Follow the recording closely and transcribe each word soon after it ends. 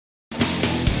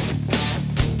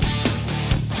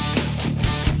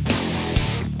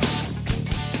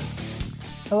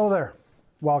Hello there,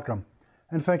 welcome,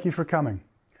 and thank you for coming.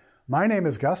 My name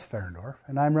is Gus Fahrendorf,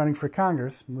 and I'm running for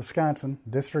Congress in Wisconsin,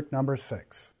 District Number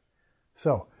 6.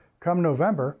 So, come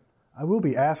November, I will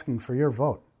be asking for your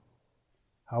vote.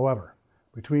 However,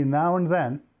 between now and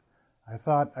then, I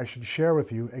thought I should share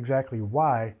with you exactly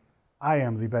why I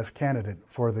am the best candidate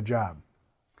for the job.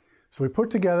 So we put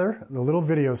together the little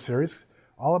video series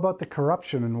all about the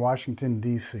corruption in Washington,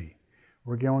 D.C.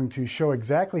 We're going to show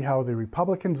exactly how the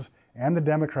Republicans and the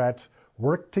Democrats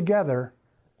work together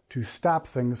to stop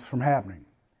things from happening,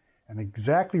 and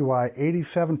exactly why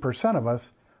 87% of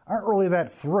us aren't really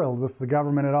that thrilled with the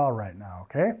government at all right now,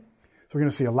 okay? So we're going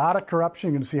to see a lot of corruption.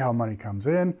 You're going to see how money comes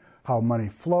in, how money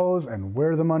flows, and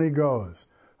where the money goes.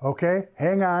 Okay,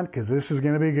 hang on, because this is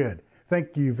going to be good.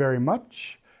 Thank you very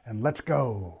much, and let's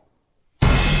go.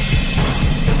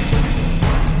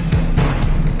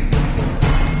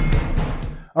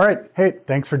 All right, hey,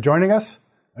 thanks for joining us.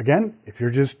 Again, if you're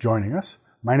just joining us,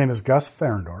 my name is Gus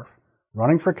Fahrendorf,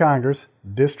 running for Congress,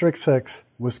 District 6,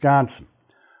 Wisconsin.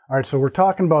 All right, so we're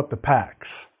talking about the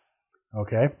PACs,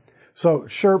 okay? So,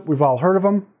 sure, we've all heard of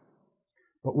them,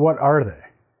 but what are they?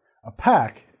 A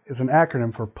PAC is an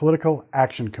acronym for Political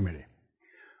Action Committee.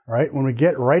 All right, when we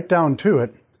get right down to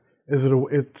it,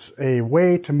 it's a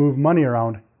way to move money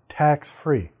around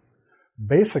tax-free.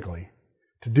 Basically,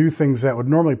 to do things that would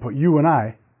normally put you and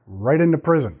I right into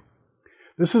prison.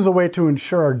 This is a way to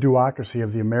ensure our duocracy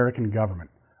of the American government,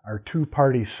 our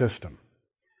two-party system.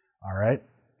 All right?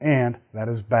 And that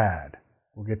is bad.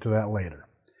 We'll get to that later.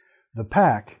 The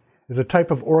PAC is a type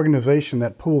of organization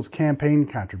that pools campaign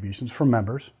contributions from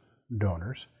members,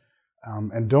 donors,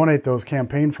 and donate those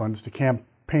campaign funds to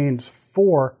campaigns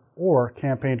for or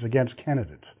campaigns against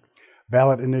candidates,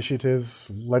 ballot initiatives,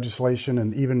 legislation,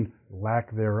 and even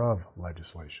lack thereof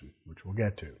legislation, which we'll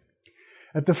get to.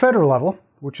 At the federal level,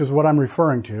 which is what I'm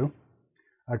referring to,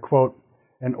 I quote,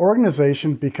 "An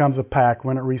organization becomes a PAC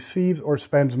when it receives or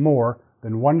spends more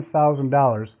than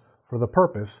 $1,000 for the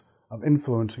purpose of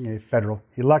influencing a federal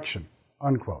election,"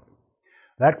 unquote.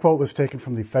 That quote was taken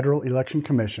from the Federal Election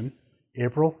Commission,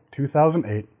 April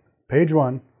 2008, page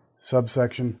 1,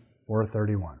 subsection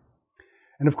 431.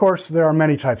 And of course, there are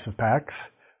many types of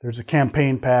PACs. There's a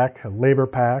campaign PAC, a labor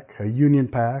PAC, a union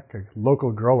PAC, a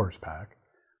local growers PAC.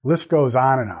 List goes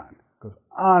on and on. Goes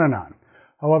on and on.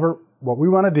 However, what we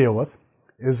want to deal with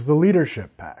is the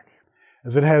leadership PAC,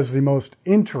 as it has the most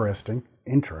interesting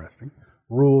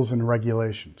rules and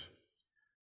regulations.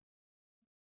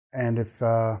 And if,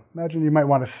 imagine you might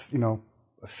want to,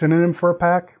 a synonym for a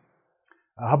PAC.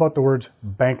 How about the words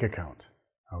bank account?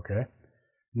 Okay.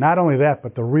 Not only that,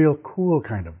 but the real cool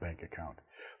kind of bank account.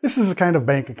 This is the kind of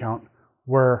bank account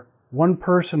where one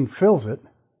person fills it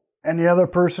and the other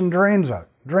person drains it.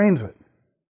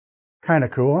 Kind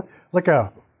of cool. Like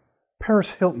a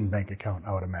Paris Hilton bank account,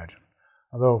 I would imagine.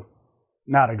 Although,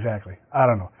 not exactly. I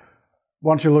don't know.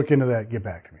 Why don't you look into that, get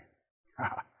back to me.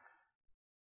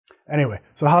 Anyway,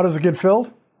 so how does it get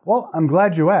filled? Well, I'm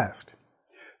glad you asked.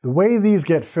 The way these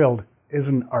get filled is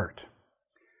an art.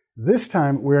 This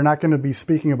time, we're not going to be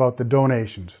speaking about the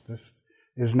donations. This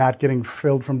is not getting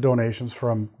filled from donations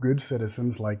from good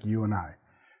citizens like you and I.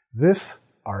 This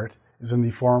art is in the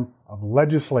form of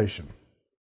legislation.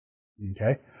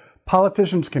 Okay?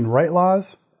 Politicians can write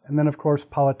laws, and then, of course,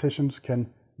 politicians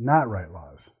can not write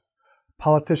laws.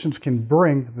 Politicians can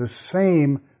bring the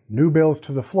same new bills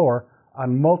to the floor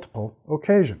on multiple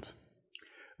occasions.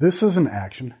 This is an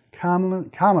action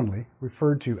commonly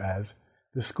referred to as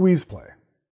the squeeze play.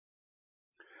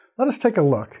 Let us take a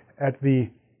look at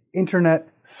the Internet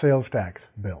Sales Tax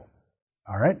Bill.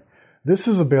 All right? This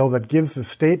is a bill that gives the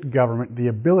state government the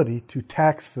ability to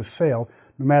tax the sale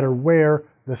no matter where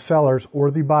the seller's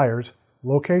or the buyer's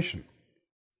location.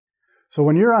 So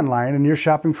when you're online and you're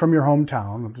shopping from your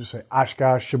hometown, let's just say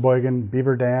Oshkosh, Sheboygan,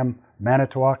 Beaver Dam,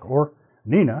 Manitowoc, or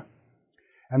Neenah,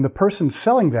 and the person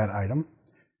selling that item,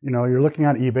 you're looking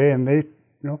on eBay and they,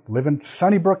 live in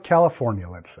Sunnybrook, California,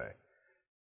 let's say.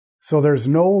 So there's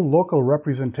no local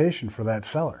representation for that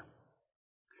seller.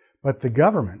 But the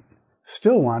government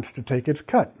still wants to take its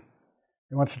cut.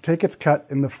 It wants to take its cut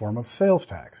in the form of sales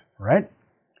tax, right?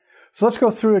 So let's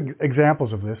go through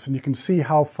examples of this, and you can see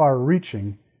how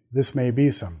far-reaching this may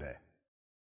be someday.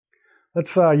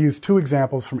 Let's use two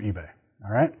examples from eBay,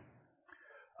 all right?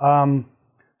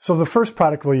 So the first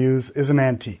product we'll use is an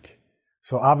antique.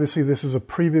 So obviously this is a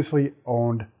previously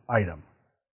owned item.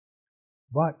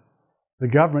 But the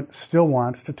government still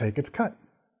wants to take its cut.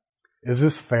 Is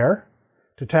this fair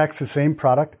to tax the same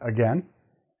product again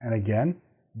and again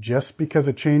just because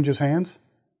it changes hands?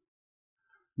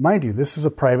 Mind you, this is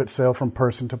a private sale from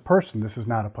person to person. This is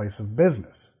not a place of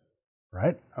business.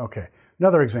 right? Okay,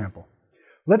 another example.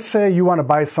 Let's say you want to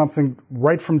buy something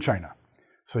right from China.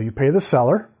 So you pay the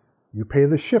seller, you pay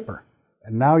the shipper,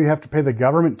 and now you have to pay the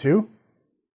government too?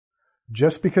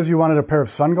 Just because you wanted a pair of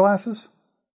sunglasses?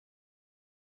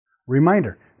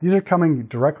 Reminder, these are coming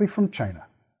directly from China,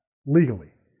 legally.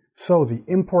 So the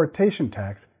importation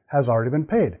tax has already been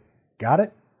paid. Got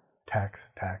it? Tax,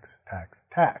 tax, tax,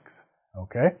 tax.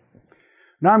 Okay?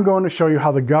 Now I'm going to show you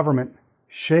how the government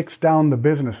shakes down the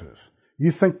businesses.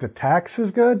 You think the tax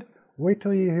is good? Wait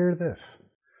till you hear this.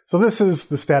 So this is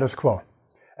the status quo.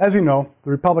 As you know,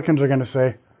 the Republicans are going to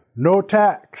say, no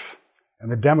tax.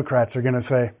 And the Democrats are going to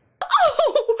say,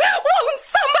 oh, won't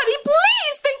somebody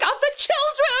please think of the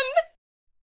children?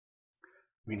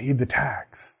 We need the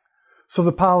tax. So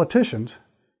the politicians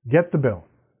get the bill.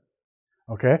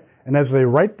 Okay? And as they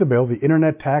write the bill, the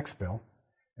internet tax bill,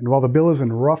 and while the bill is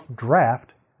in rough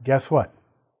draft, guess what?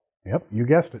 Yep, you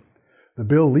guessed it. The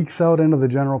bill leaks out into the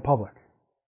general public.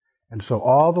 And so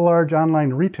all the large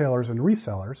online retailers and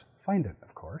resellers find it,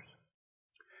 of course.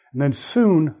 And then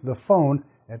soon the phone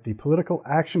at the Political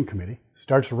Action Committee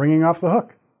starts ringing off the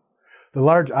hook. The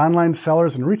large online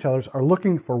sellers and retailers are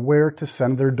looking for where to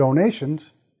send their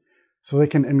donations so they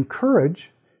can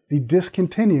encourage the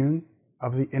discontinuing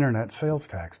of the internet sales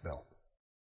tax bill.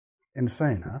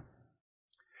 Insane, huh?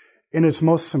 In its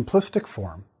most simplistic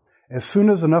form, as soon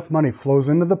as enough money flows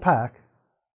into the PAC,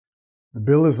 the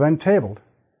bill is then tabled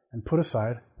and put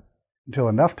aside until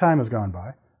enough time has gone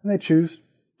by and they choose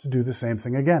to do the same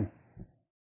thing again.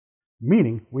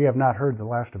 Meaning, we have not heard the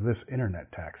last of this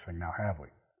internet tax thing now, have we?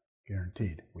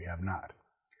 Guaranteed, we have not.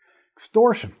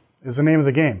 Extortion is the name of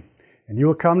the game, and you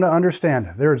will come to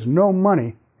understand there is no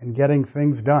money in getting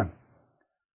things done.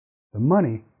 The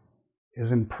money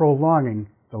is in prolonging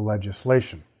the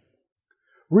legislation.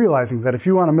 Realizing that if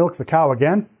you want to milk the cow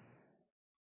again,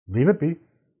 leave it be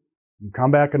and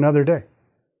come back another day.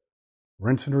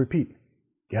 Rinse and repeat.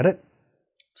 Get it?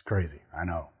 It's crazy, I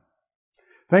know.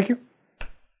 Thank you.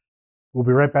 We'll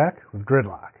be right back with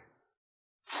Gridlock.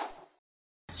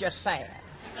 Just saying.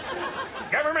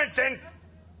 Government's in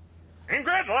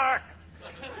gridlock.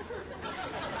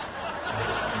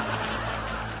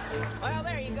 Well,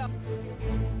 there you go.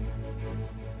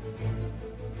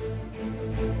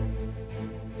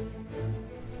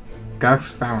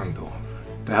 Gus Fahrendorf,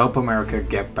 to help America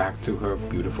get back to her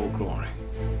beautiful glory.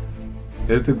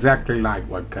 It's exactly like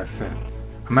what Gus said.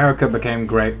 America became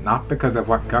great not because of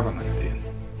what government did,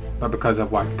 but because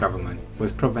of what government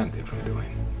was prevented from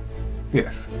doing.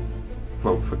 Yes,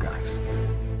 vote for Gus.